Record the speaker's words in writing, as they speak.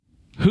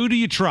Who do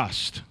you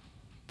trust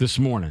this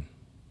morning?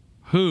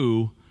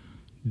 Who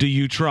do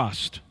you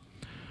trust?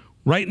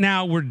 Right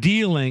now, we're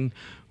dealing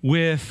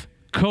with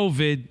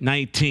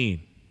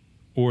COVID-19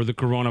 or the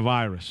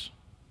coronavirus.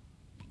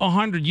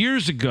 100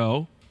 years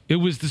ago, it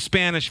was the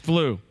Spanish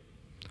flu.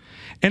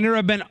 And there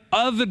have been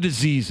other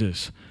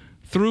diseases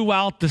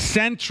throughout the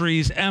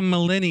centuries and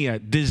millennia,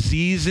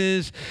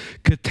 diseases,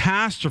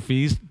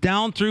 catastrophes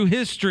down through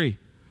history.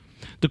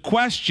 The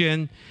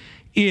question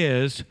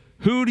is,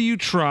 who do you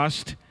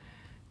trust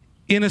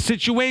in a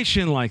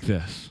situation like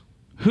this?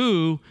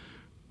 Who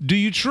do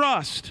you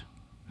trust?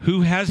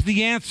 Who has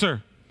the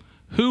answer?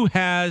 Who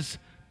has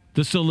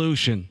the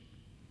solution?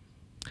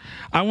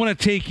 I want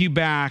to take you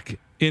back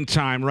in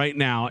time right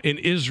now in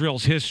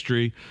Israel's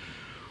history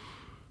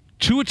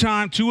to a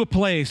time, to a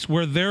place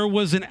where there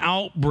was an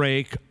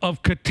outbreak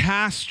of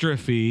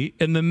catastrophe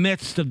in the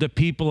midst of the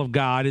people of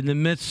God, in the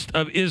midst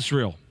of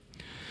Israel.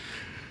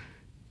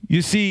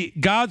 You see,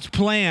 God's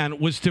plan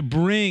was to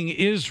bring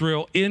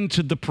Israel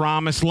into the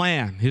promised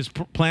land. His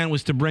plan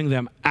was to bring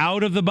them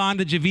out of the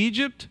bondage of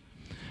Egypt,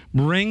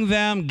 bring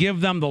them,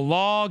 give them the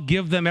law,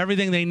 give them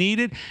everything they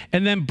needed,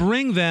 and then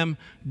bring them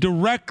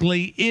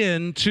directly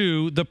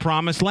into the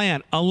promised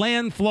land, a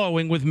land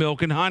flowing with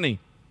milk and honey.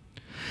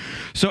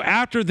 So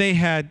after they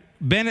had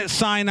been at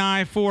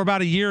Sinai for about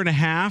a year and a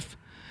half,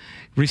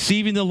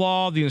 receiving the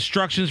law, the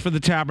instructions for the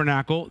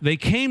tabernacle, they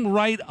came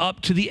right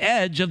up to the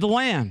edge of the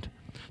land,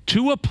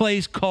 to a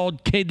place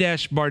called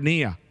Kadesh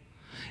Barnea.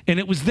 And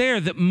it was there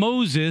that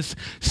Moses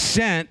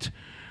sent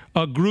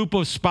a group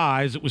of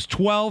spies, it was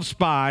 12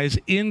 spies,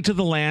 into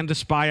the land to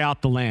spy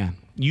out the land.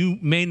 You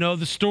may know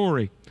the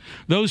story.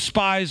 Those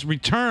spies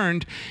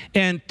returned,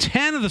 and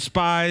 10 of the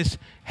spies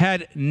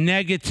had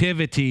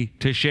negativity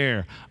to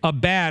share, a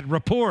bad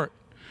report.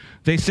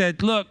 They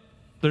said, look,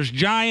 there's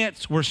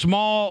giants, we're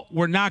small,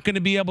 we're not going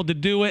to be able to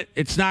do it,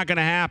 it's not going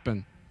to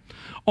happen.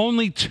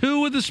 Only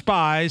 2 of the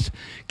spies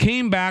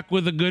came back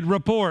with a good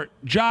report,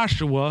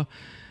 Joshua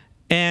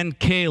and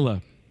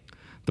Caleb.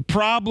 The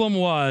problem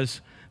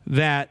was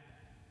that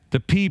the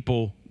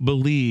people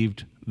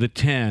believed the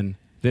 10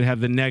 that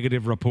had the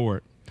negative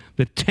report.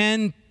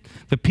 The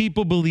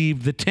people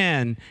believed the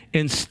 10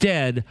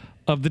 instead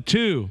of the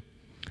 2.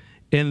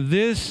 And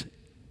this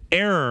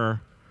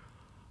error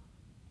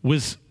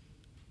was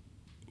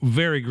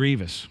very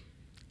grievous.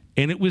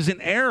 And it was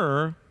an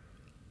error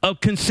of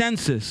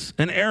consensus,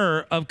 an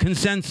error of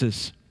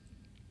consensus.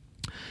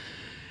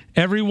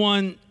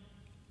 Everyone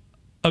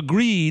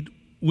agreed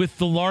with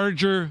the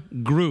larger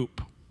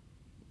group.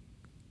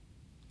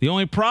 The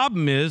only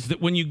problem is that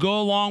when you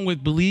go along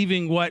with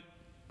believing what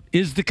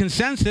is the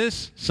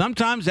consensus,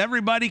 sometimes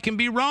everybody can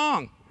be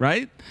wrong,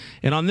 right?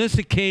 And on this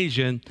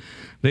occasion,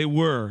 they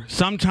were.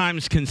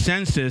 Sometimes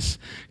consensus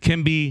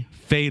can be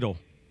fatal.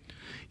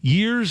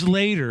 Years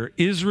later,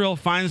 Israel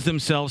finds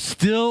themselves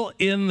still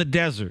in the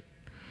desert,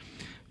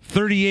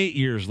 38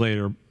 years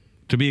later,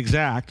 to be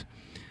exact,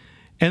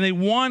 and they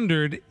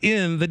wandered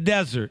in the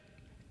desert,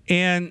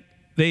 and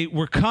they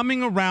were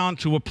coming around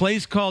to a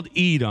place called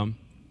Edom.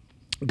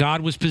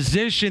 God was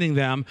positioning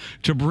them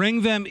to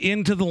bring them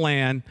into the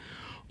land,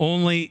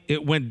 only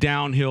it went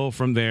downhill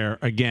from there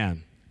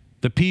again.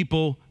 The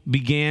people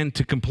began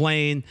to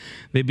complain.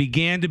 They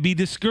began to be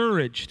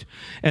discouraged,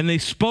 and they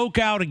spoke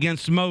out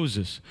against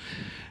Moses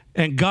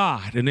and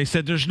God, and they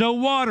said, there's no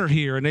water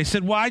here. And they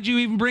said, why'd you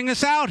even bring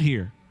us out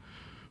here?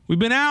 We've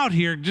been out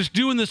here just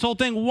doing this whole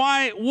thing.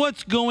 Why?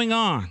 What's going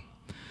on?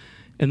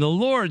 And the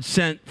Lord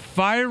sent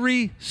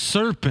fiery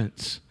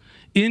serpents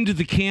into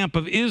the camp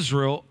of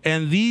Israel,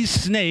 and these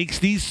snakes,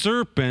 these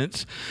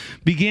serpents,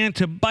 began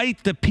to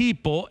bite the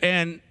people,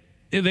 and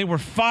they were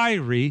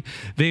fiery.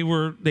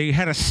 They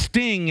had a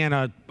sting and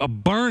a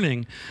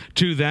burning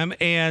to them,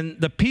 and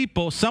the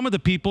people, some of the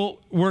people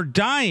were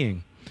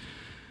dying.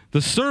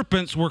 The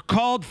serpents were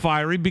called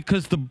fiery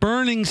because the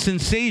burning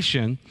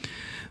sensation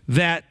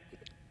that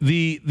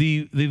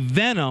the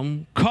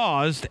venom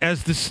caused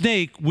as the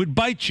snake would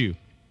bite you.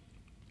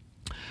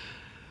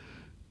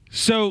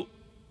 So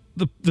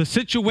the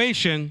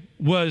situation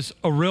was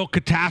a real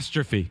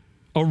catastrophe,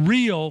 a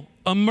real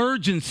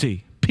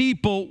emergency.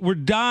 People were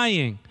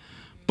dying.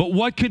 But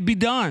what could be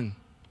done?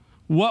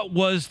 What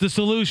was the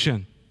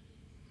solution?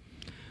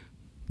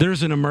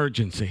 There's an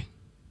emergency.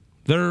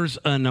 There's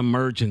an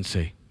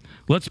emergency.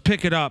 Let's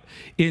pick it up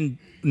in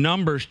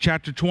Numbers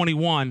chapter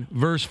 21,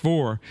 verse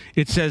 4.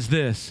 It says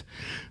this: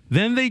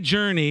 Then they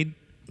journeyed,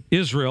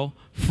 Israel,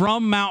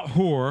 from Mount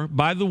Hor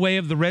by the way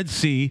of the Red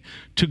Sea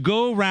to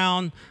go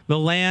around the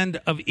land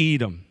of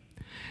Edom.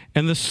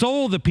 And the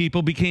soul of the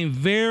people became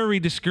very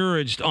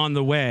discouraged on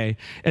the way,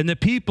 and the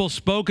people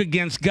spoke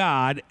against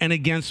God and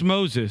against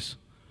Moses.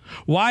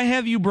 Why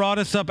have you brought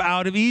us up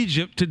out of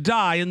Egypt to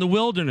die in the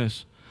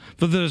wilderness?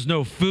 For there's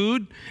no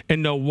food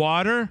and no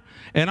water,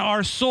 and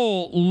our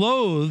soul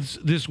loathes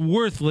this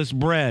worthless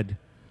bread.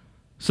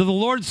 So the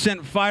Lord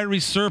sent fiery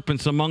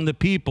serpents among the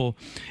people,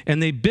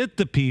 and they bit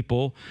the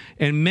people,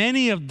 and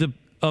many of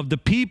the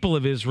people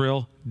of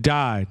Israel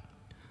died.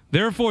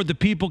 Therefore the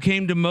people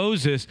came to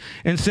Moses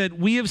and said,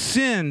 "We have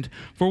sinned,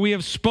 for we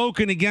have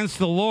spoken against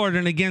the Lord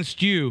and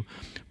against you.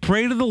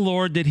 Pray to the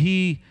Lord that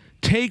he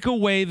take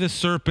away the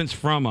serpents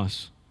from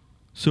us."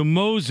 So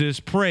Moses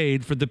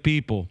prayed for the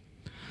people.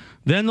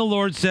 Then the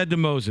Lord said to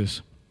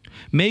Moses,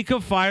 "Make a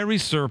fiery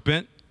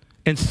serpent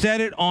and set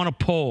it on a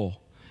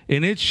pole,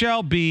 and it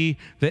shall be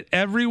that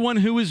everyone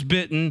who is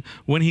bitten,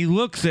 when he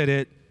looks at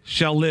it,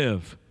 shall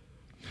live."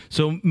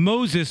 So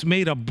Moses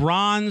made a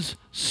bronze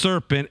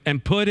serpent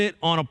and put it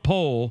on a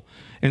pole,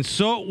 and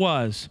so it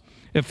was,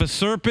 if a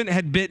serpent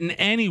had bitten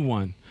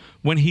anyone,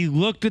 when he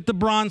looked at the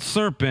bronze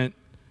serpent,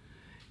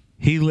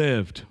 he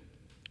lived.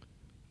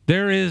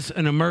 There is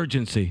an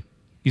emergency.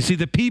 You see,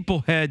 the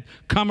people had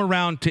come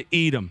around to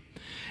Edom,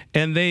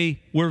 and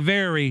they were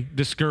very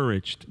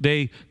discouraged.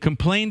 They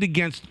complained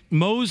against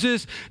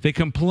Moses. They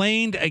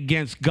complained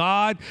against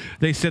God.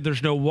 They said,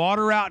 "There's no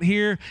water out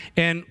here."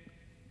 And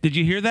did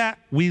you hear that?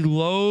 "We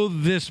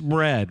loathe this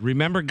bread."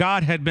 Remember,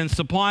 God had been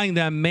supplying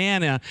them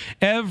manna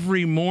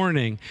every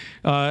morning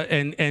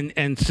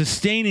and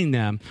sustaining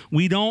them.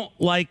 "We don't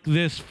like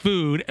this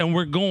food, and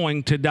we're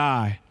going to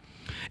die."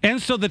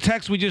 And so the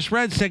text we just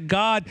read said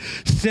God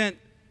sent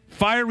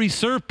fiery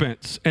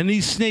serpents, and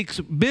these snakes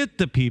bit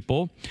the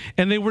people,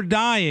 and they were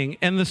dying.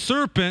 And the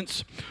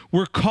serpents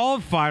were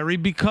called fiery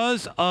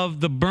because of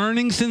the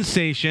burning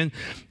sensation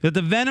that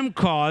the venom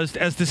caused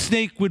as the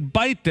snake would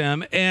bite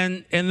them,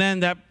 and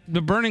then that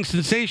the burning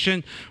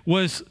sensation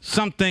was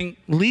something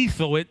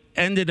lethal. It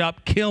ended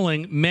up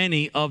killing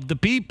many of the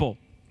people.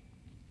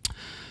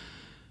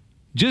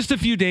 Just a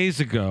few days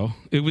ago,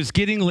 it was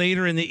getting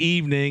later in the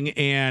evening,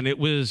 and it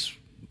was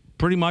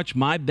pretty much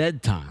my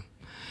bedtime.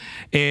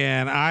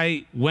 And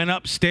I went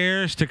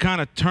upstairs to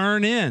kind of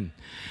turn in,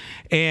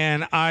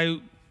 and I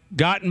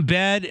got in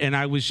bed, and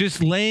I was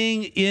just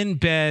laying in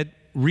bed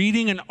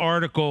reading an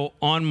article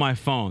on my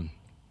phone,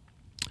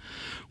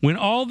 when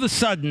all of a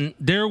sudden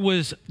there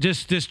was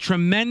just this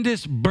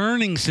tremendous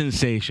burning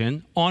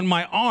sensation on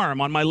my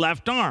arm, on my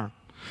left arm.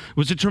 It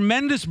was a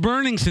tremendous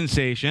burning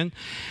sensation,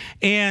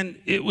 and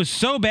it was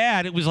so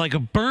bad, it was like a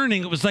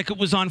burning, it was like it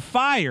was on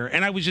fire,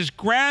 and I was just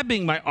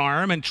grabbing my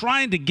arm and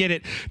trying to get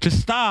it to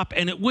stop,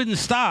 and it wouldn't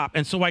stop.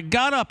 And so I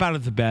got up out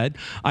of the bed,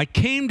 I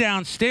came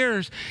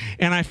downstairs,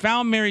 and I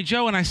found Mary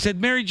Jo, and I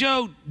said, "Mary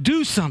Jo,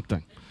 do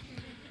something.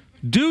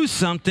 Do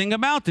something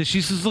about this."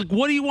 She says, "Look,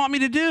 what do you want me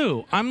to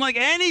do?" I'm like,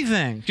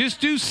 "Anything, just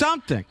do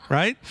something,"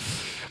 right?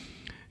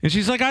 And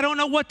she's like, "I don't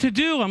know what to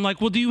do." I'm like,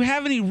 "Well, do you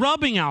have any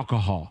rubbing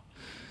alcohol?"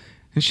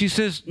 And she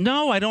says,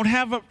 "No, I don't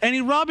have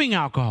any rubbing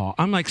alcohol."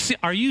 I'm like,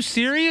 "Are you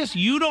serious?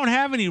 You don't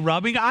have any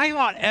rubbing?" I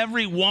thought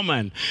every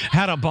woman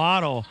had a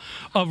bottle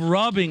of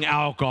rubbing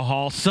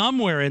alcohol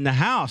somewhere in the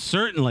house,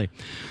 certainly.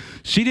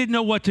 She didn't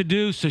know what to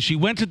do, so she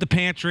went to the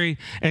pantry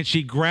and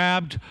she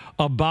grabbed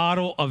a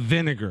bottle of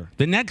vinegar.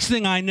 The next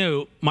thing I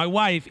knew, my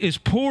wife is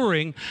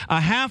pouring a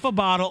half a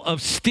bottle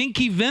of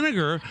stinky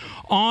vinegar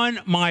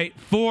on my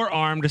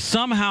forearm to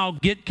somehow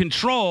get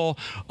control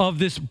of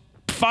this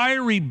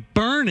fiery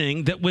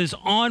burning that was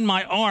on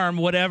my arm,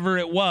 whatever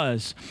it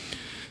was.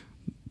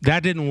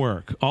 That didn't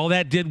work. All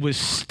that did was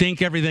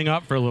stink everything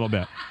up for a little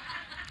bit.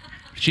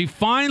 She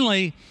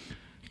finally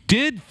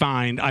did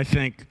find, I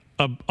think,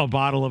 a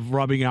bottle of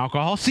rubbing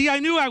alcohol. See, I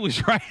knew I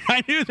was right.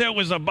 I knew there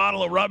was a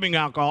bottle of rubbing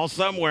alcohol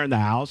somewhere in the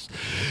house.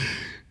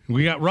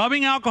 We got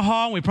rubbing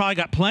alcohol, and we probably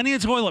got plenty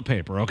of toilet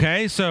paper,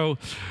 okay? So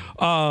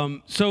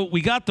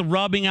we got the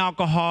rubbing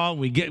alcohol.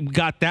 We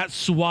got that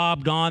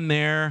swabbed on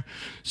there.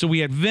 So we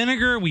had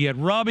vinegar. We had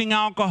rubbing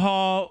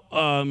alcohol.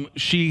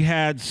 She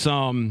had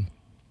some,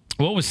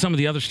 what was some of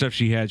the other stuff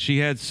she had? She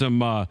had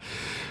some type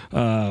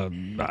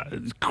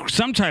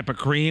of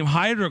cream,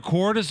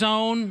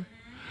 hydrocortisone.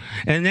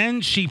 And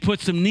then she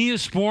put some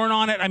Neosporin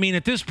on it. I mean,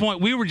 at this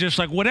point, we were just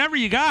like, whatever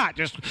you got,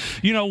 just,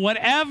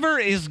 whatever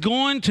is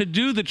going to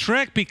do the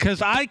trick,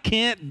 because I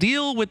can't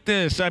deal with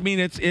this. I mean,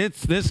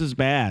 this is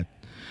bad.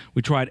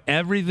 We tried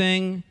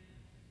everything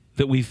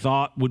that we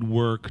thought would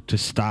work to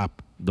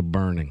stop the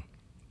burning.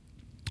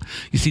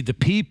 You see, the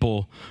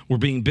people were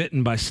being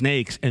bitten by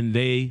snakes, and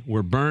they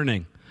were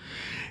burning.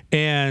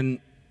 And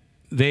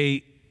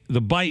the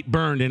bite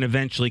burned and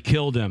eventually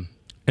killed him.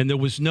 And there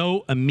was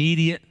no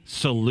immediate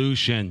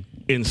solution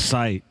in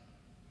sight.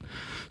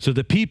 So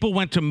the people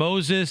went to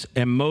Moses,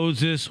 and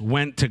Moses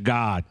went to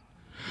God.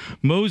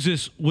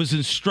 Moses was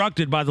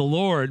instructed by the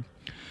Lord.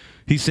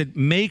 He said,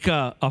 "Make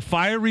a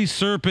fiery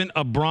serpent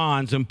of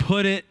bronze and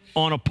put it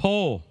on a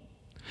pole.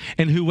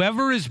 And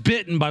whoever is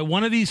bitten by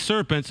one of these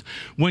serpents,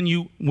 when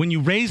you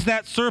raise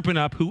that serpent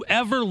up,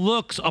 whoever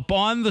looks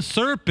upon the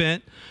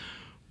serpent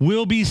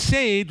will be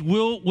saved,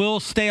 will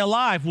stay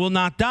alive, will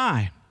not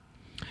die."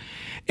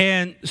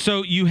 And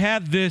so you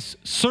have this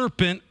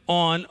serpent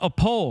on a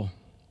pole.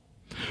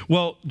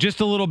 Well, just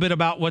a little bit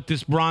about what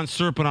this bronze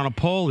serpent on a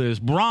pole is.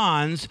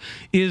 Bronze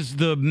is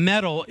the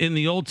metal in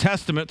the Old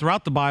Testament,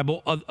 throughout the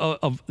Bible,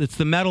 it's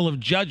the metal of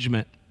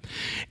judgment.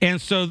 And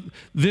so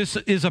this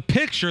is a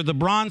picture, the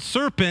bronze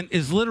serpent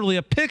is literally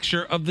a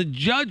picture of the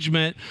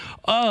judgment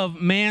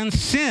of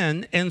man's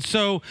sin. And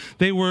so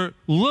they were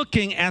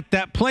looking at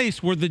that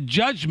place where the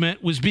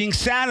judgment was being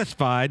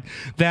satisfied,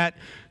 that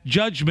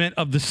judgment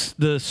of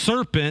the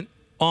serpent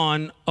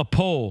on a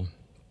pole.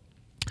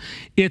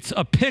 It's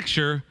a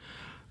picture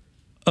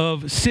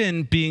of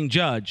sin being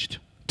judged.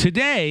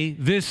 Today,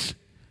 this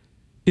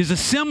is a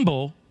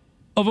symbol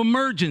of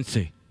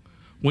emergency.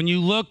 When you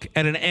look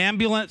at an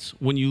ambulance,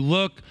 when you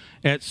look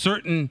at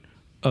certain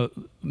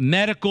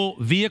medical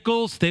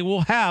vehicles, they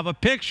will have a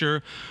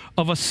picture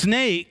of a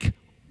snake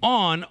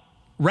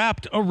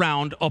wrapped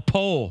around a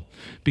pole.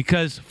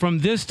 Because from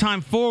this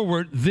time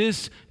forward,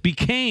 this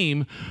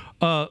became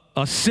a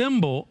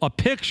symbol, a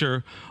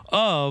picture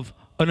of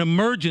an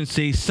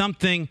emergency,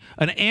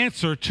 an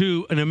answer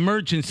to an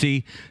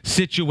emergency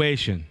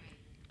situation.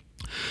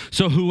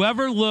 So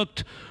whoever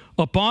looked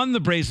upon the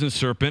brazen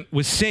serpent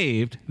was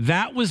saved.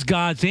 That was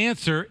God's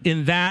answer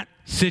in that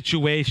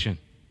situation.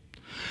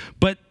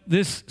 But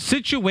this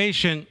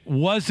situation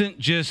wasn't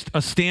just a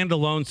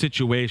standalone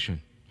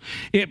situation.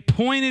 It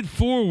pointed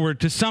forward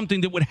to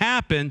something that would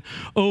happen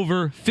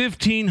over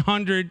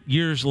 1,500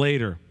 years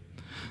later.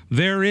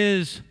 There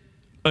is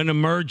an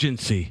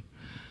emergency,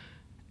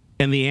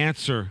 and the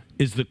answer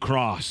is the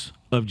cross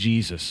of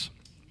Jesus.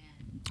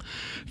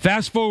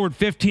 Fast forward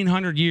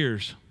 1,500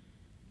 years.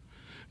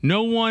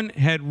 No one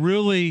had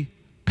really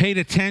paid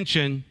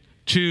attention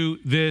to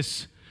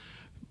this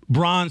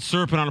bronze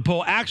serpent on a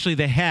pole. Actually,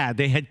 they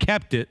had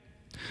kept it.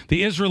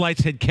 The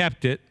Israelites had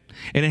kept it,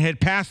 and it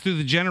had passed through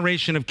the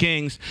generation of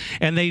kings,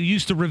 and they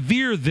used to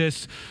revere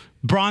this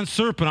bronze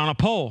serpent on a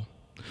pole.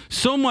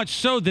 So much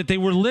so that they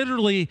were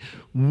literally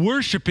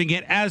worshiping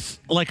it as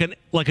like an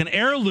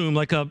heirloom,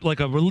 like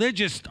a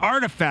religious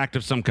artifact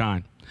of some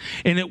kind.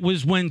 And it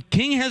was when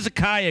King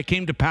Hezekiah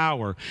came to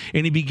power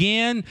and he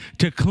began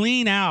to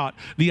clean out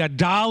the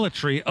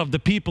idolatry of the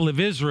people of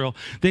Israel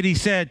that he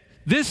said,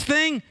 this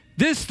thing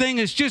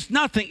is just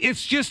nothing.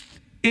 It's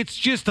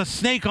just a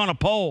snake on a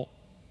pole.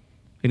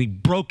 And he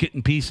broke it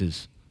in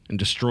pieces and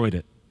destroyed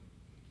it.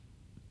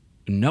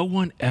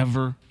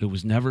 It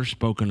was never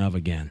spoken of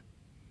again.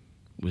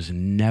 It was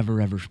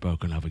never, ever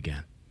spoken of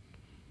again.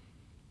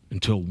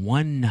 Until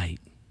one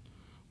night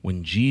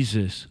when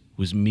Jesus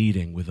was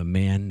meeting with a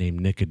man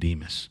named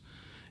Nicodemus.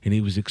 And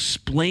he was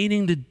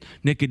explaining to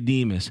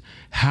Nicodemus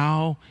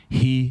how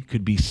he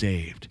could be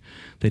saved,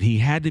 that he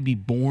had to be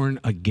born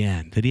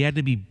again, that he had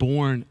to be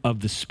born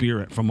of the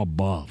Spirit from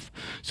above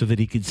so that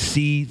he could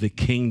see the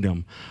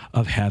kingdom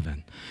of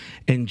heaven.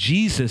 And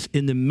Jesus,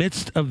 in the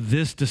midst of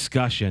this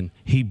discussion,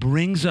 he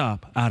brings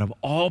up, out of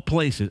all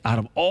places, out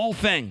of all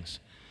things,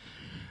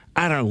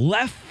 out of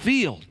left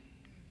field,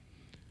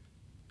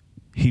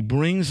 he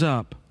brings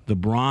up the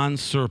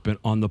bronze serpent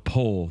on the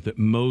pole that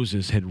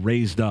Moses had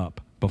raised up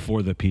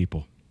before the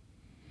people.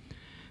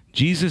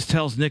 Jesus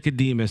tells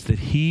Nicodemus that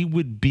he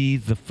would be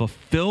the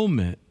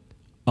fulfillment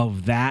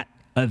of that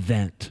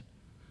event,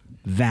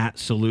 that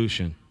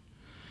solution.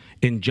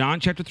 In John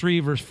chapter 3,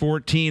 verse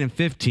 14 and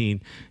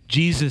 15,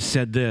 Jesus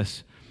said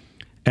this,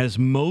 "As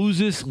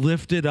Moses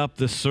lifted up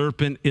the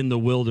serpent in the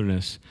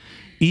wilderness,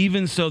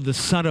 even so the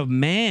Son of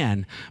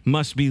Man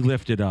must be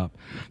lifted up,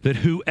 that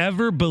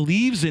whoever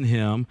believes in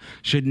him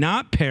should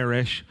not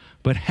perish,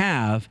 but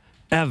have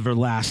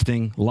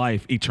everlasting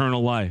life,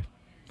 eternal life."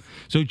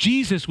 So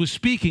Jesus was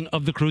speaking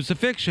of the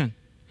crucifixion.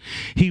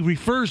 He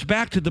refers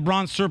back to the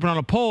bronze serpent on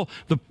a pole.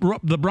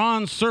 The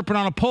bronze serpent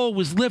on a pole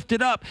was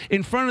lifted up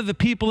in front of the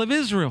people of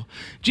Israel.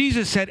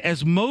 Jesus said,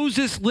 as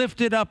Moses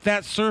lifted up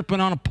that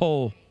serpent on a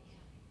pole,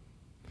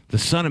 the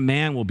Son of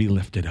Man will be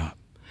lifted up.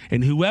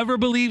 And whoever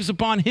believes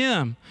upon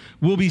him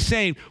will be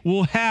saved,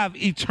 will have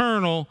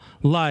eternal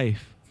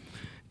life.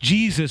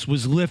 Jesus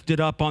was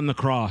lifted up on the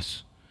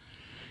cross.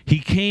 He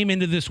came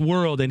into this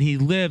world and he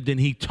lived and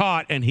he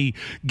taught and he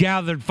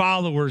gathered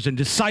followers and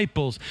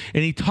disciples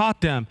and he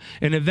taught them.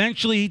 And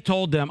eventually he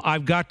told them,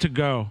 I've got to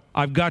go.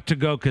 I've got to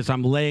go because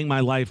I'm laying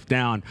my life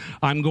down.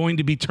 I'm going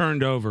to be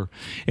turned over.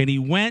 And he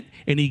went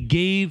and he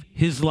gave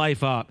his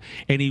life up.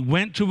 And he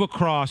went to a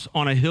cross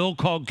on a hill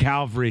called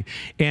Calvary.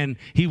 And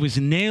he was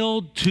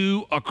nailed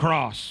to a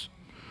cross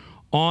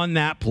on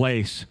that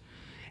place.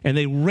 And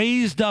they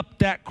raised up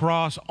that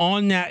cross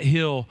on that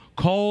hill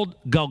called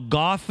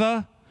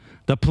Golgotha,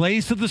 the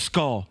place of the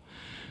skull.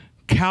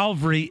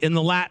 Calvary in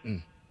the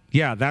Latin.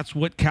 Yeah, that's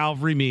what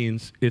Calvary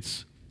means.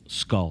 It's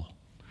skull.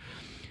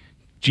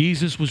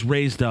 Jesus was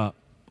raised up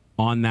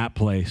on that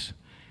place.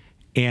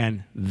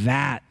 And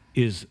that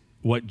is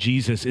what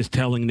Jesus is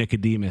telling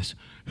Nicodemus.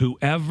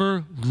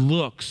 Whoever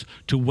looks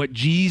to what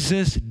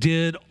Jesus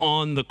did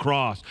on the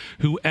cross,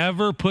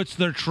 whoever puts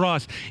their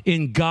trust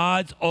in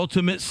God's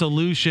ultimate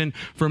solution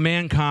for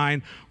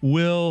mankind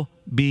will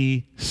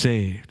be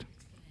saved.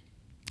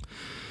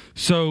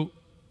 So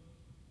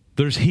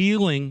there's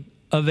healing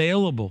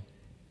available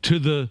to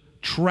the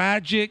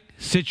tragic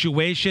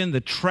situation,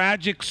 the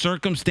tragic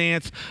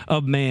circumstance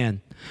of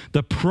man.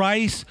 The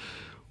price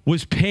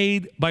was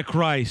paid by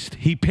Christ.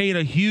 He paid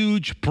a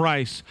huge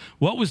price.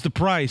 What was the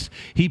price?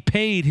 He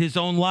paid his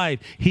own life.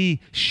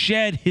 He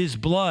shed his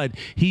blood.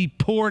 He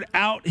poured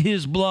out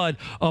his blood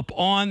up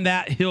on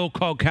that hill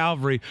called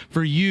Calvary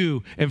for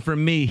you and for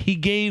me. He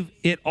gave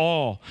it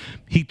all.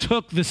 He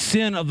took the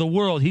sin of the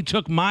world. He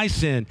took my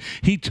sin.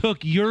 He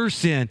took your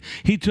sin.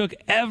 He took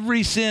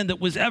every sin that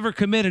was ever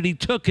committed. He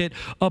took it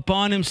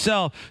upon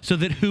himself so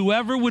that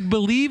whoever would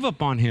believe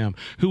upon him,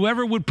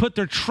 whoever would put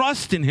their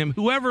trust in him,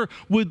 whoever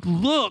would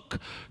look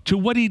to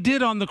what he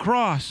did on the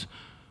cross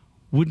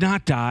would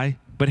not die,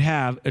 but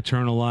have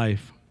eternal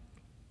life.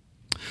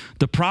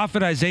 The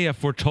prophet Isaiah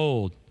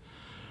foretold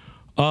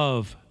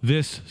of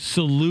this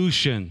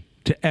solution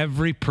to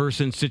every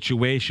person's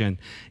situation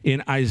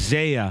in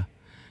Isaiah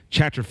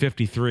chapter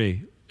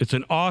 53. It's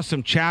an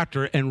awesome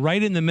chapter, and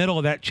right in the middle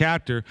of that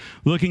chapter,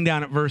 looking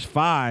down at verse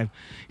 5,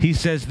 he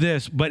says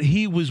this, "But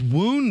he was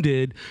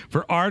wounded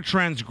for our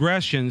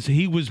transgressions,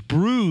 he was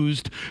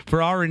bruised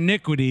for our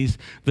iniquities.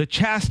 The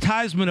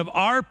chastisement of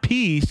our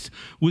peace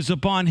was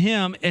upon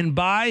him, and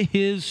by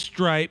his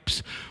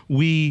stripes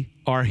we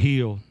are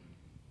healed."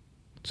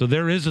 So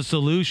there is a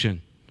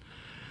solution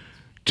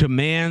to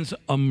man's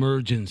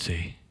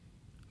emergency.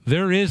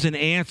 There is an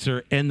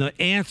answer, and the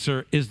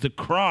answer is the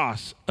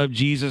cross of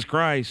Jesus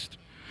Christ.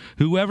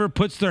 Whoever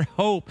puts their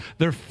hope,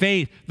 their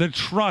faith, their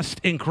trust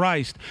in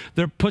Christ,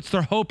 puts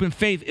their hope and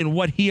faith in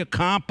what he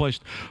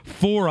accomplished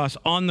for us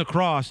on the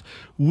cross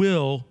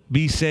will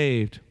be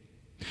saved.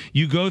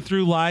 You go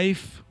through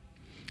life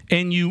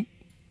and you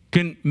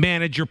can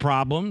manage your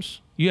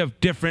problems. You have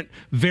different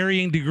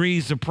varying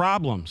degrees of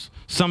problems.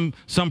 Some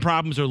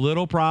problems are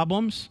little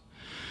problems.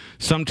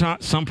 Some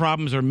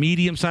problems are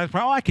medium-sized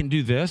problems. Oh, I can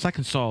do this. I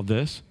can solve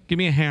this. Give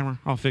me a hammer.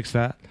 I'll fix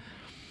that.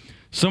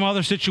 Some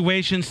other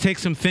situations take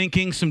some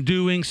thinking, some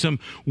doing, some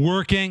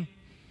working.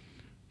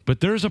 But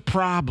there's a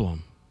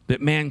problem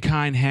that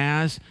mankind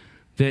has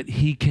that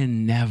he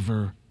can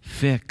never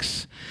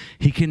fix.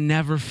 He can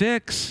never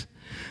fix.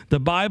 The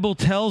Bible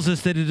tells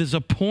us that it is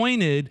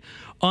appointed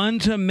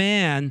unto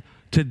man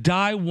to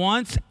die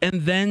once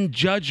and then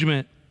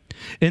judgment.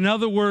 In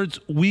other words,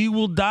 we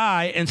will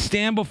die and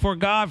stand before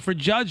God for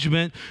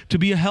judgment to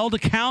be held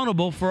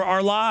accountable for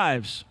our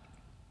lives.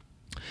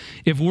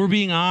 If we're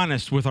being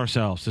honest with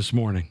ourselves this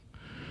morning,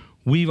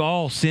 we've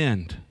all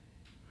sinned.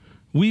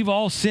 We've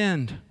all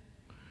sinned.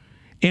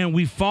 And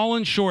we've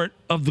fallen short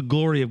of the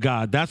glory of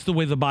God. That's the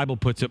way the Bible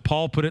puts it.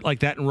 Paul put it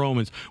like that in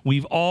Romans.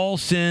 We've all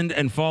sinned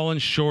and fallen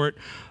short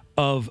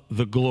of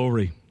the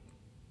glory.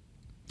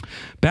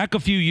 Back a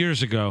few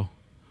years ago,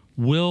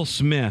 Will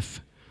Smith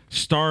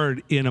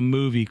starred in a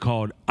movie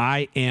called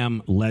I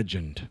Am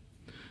Legend.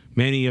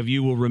 Many of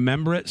you will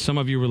remember it. Some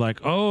of you were like,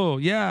 oh,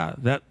 yeah,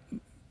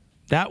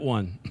 that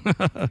one.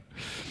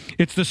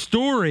 It's the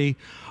story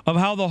of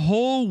how the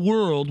whole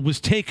world was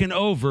taken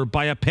over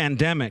by a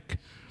pandemic.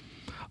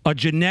 A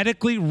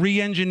genetically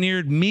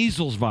re-engineered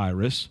measles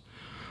virus,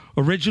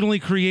 originally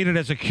created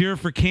as a cure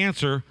for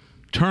cancer,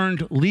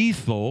 turned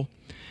lethal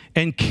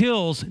and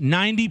kills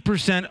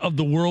 90% of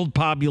the world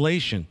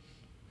population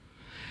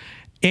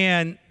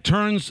and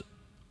turns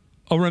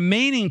a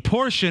remaining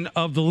portion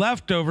of the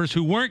leftovers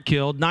who weren't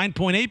killed,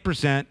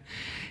 9.8%,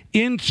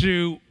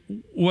 into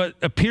what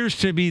appears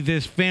to be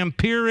this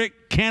vampiric,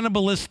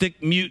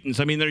 cannibalistic mutants.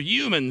 I mean, they're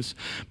humans,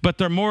 but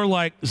they're more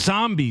like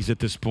zombies at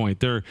this point.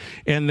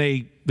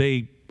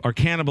 They are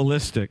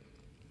cannibalistic.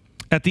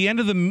 At the end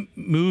of the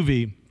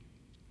movie,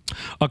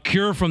 a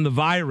cure from the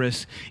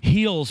virus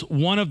heals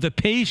one of the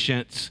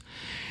patients,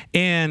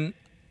 and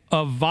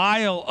a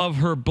vial of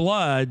her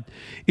blood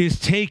is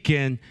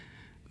taken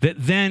that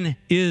then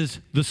is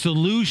the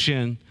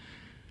solution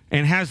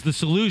and has the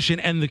solution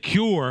and the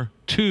cure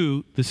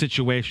to the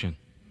situation.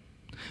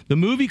 The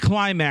movie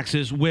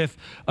climaxes with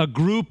a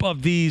group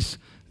of these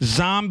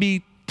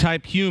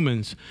zombie-type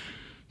humans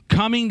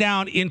coming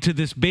down into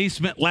this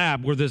basement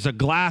lab where there's a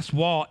glass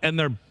wall, and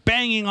they're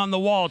banging on the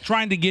wall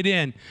trying to get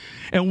in.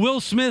 And Will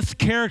Smith's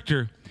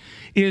character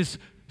is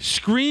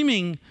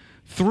screaming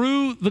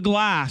through the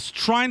glass,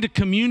 trying to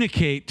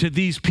communicate to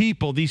these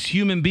people, these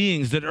human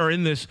beings that are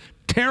in this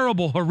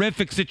terrible,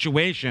 horrific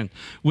situation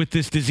with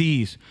this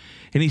disease.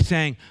 And he's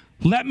saying,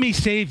 let me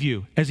save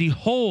you, as he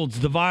holds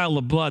the vial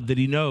of blood that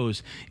he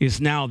knows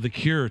is now the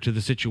cure to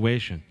the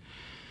situation.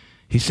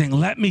 He's saying,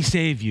 let me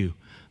save you.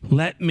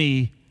 Let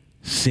me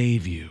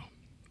save you.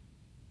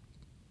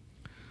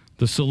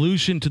 The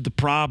solution to the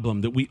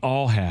problem that we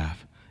all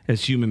have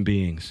as human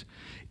beings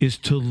is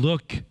to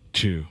look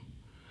to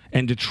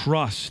and to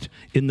trust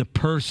in the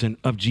person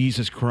of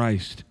Jesus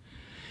Christ.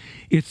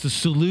 It's the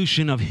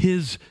solution of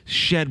his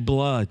shed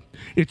blood.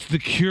 It's the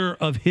cure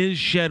of his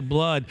shed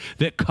blood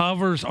that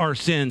covers our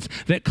sins,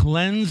 that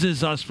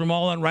cleanses us from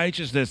all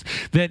unrighteousness,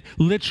 that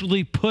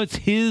literally puts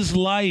his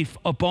life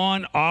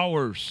upon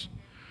ours.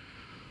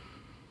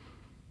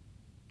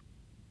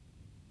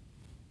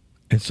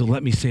 And so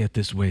let me say it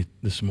this way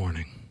this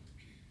morning.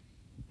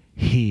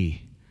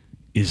 He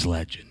is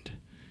legend.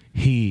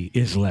 He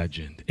is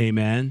legend.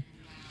 Amen?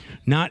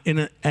 Not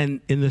in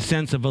the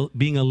sense of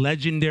being a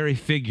legendary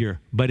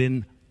figure, but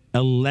in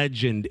a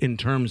legend in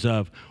terms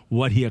of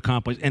what he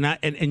accomplished.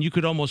 And you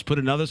could almost put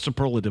another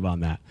superlative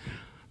on that.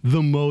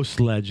 The most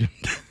legend.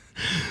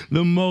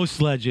 The most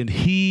legend.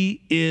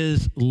 He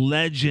is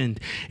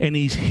legend, and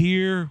he's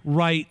here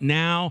right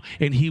now,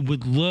 and he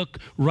would look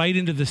right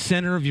into the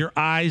center of your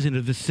eyes,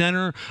 into the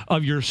center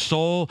of your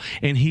soul,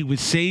 and he would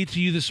say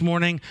to you this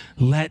morning,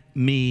 let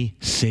me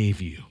save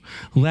you.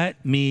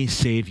 Let me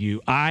save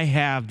you. I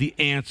have the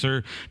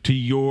answer to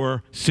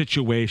your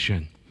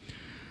situation.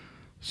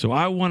 So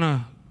I want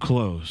to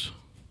close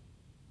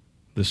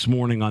this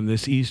morning on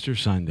this Easter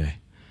Sunday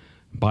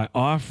by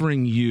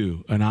offering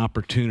you an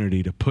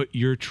opportunity to put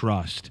your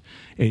trust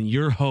and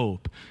your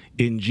hope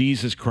in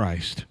Jesus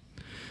Christ.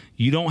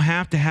 You don't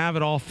have to have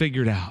it all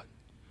figured out.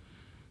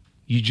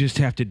 You just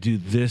have to do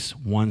this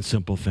one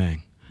simple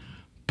thing.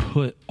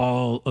 Put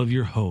all of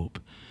your hope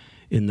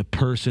in the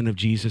person of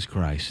Jesus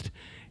Christ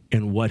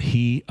and what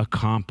he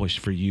accomplished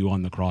for you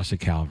on the cross of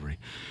Calvary.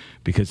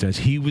 Because as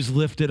he was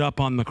lifted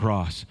up on the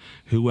cross,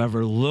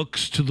 whoever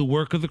looks to the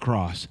work of the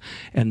cross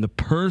and the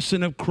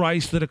person of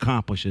Christ that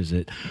accomplishes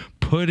it,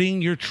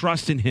 putting your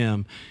trust in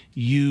him,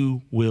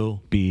 you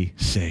will be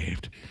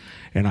saved.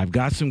 And I've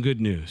got some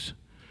good news.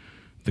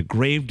 The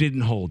grave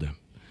didn't hold him.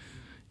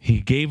 He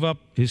gave up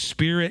his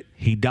spirit.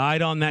 He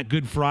died on that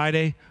Good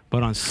Friday,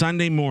 but on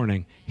Sunday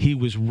morning, he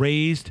was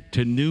raised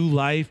to new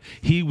life.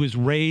 He was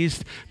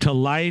raised to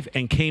life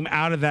and came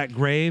out of that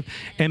grave.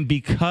 And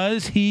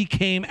because he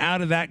came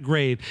out of that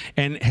grave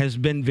and has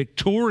been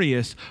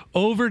victorious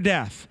over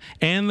death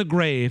and the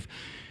grave,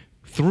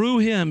 through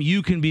him,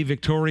 you can be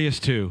victorious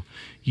too.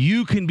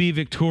 You can be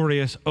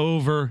victorious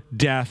over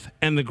death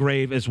and the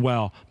grave as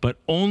well, but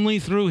only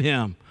through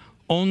him.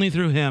 Only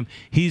through him.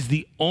 He's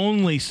the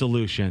only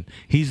solution.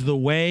 He's the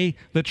way,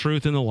 the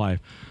truth, and the life.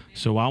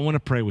 So I want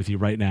to pray with you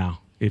right now.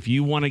 If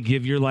you want to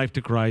give your life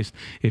to Christ,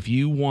 if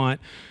you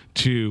want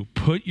to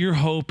put your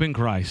hope in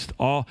Christ,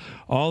 all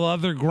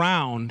other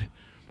ground,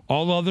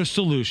 all other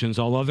solutions,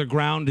 all other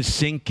ground is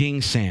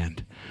sinking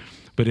sand.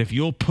 But if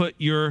you'll put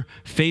your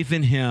faith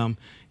in him,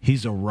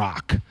 he's a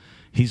rock.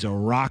 He's a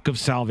rock of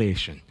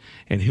salvation,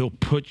 and he'll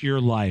put your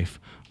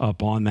life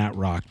up on that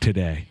rock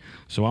today.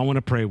 So I want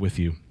to pray with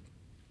you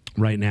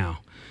right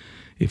now,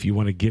 if you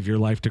want to give your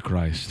life to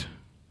Christ.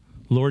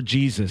 Lord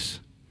Jesus,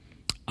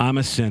 I'm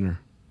a sinner,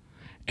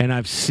 and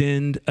I've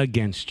sinned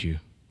against you.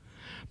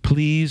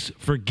 Please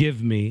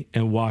forgive me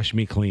and wash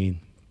me clean.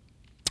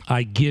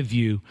 I give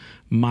you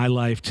my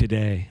life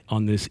today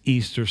on this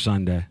Easter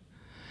Sunday.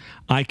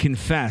 I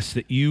confess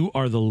that you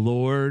are the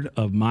Lord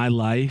of my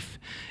life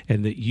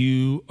and that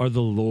you are the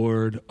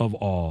Lord of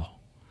all.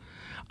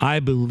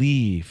 I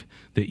believe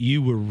that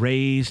you were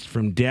raised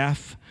from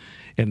death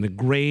and the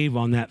grave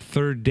on that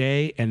third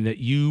day, and that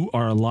you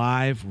are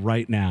alive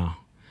right now.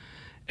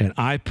 And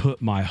I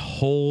put my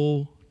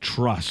whole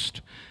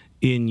trust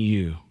in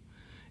you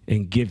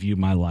and give you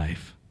my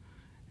life.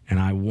 And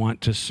I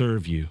want to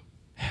serve you.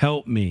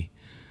 Help me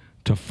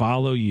to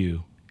follow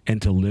you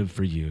and to live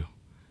for you.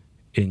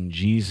 In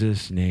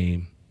Jesus'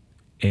 name,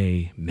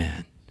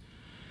 amen.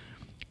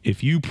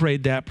 If you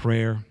prayed that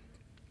prayer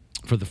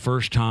for the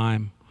first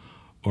time,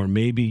 or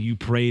maybe you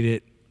prayed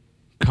it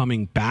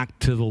coming back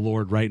to the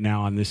Lord right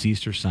now on this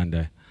Easter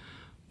Sunday,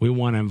 we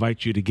want to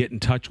invite you to get in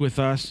touch with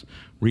us,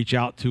 reach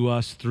out to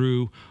us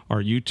through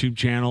our YouTube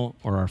channel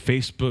or our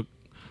Facebook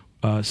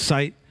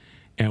site,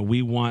 and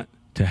we want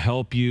to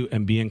help you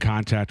and be in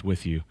contact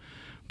with you.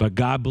 But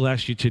God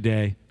bless you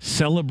today.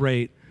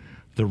 Celebrate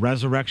the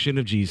resurrection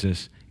of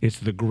Jesus. It's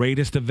the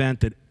greatest event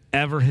that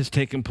ever has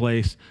taken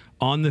place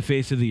on the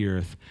face of the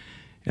earth.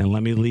 And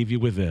let me leave you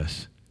with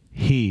this.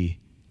 He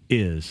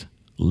is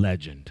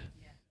legend.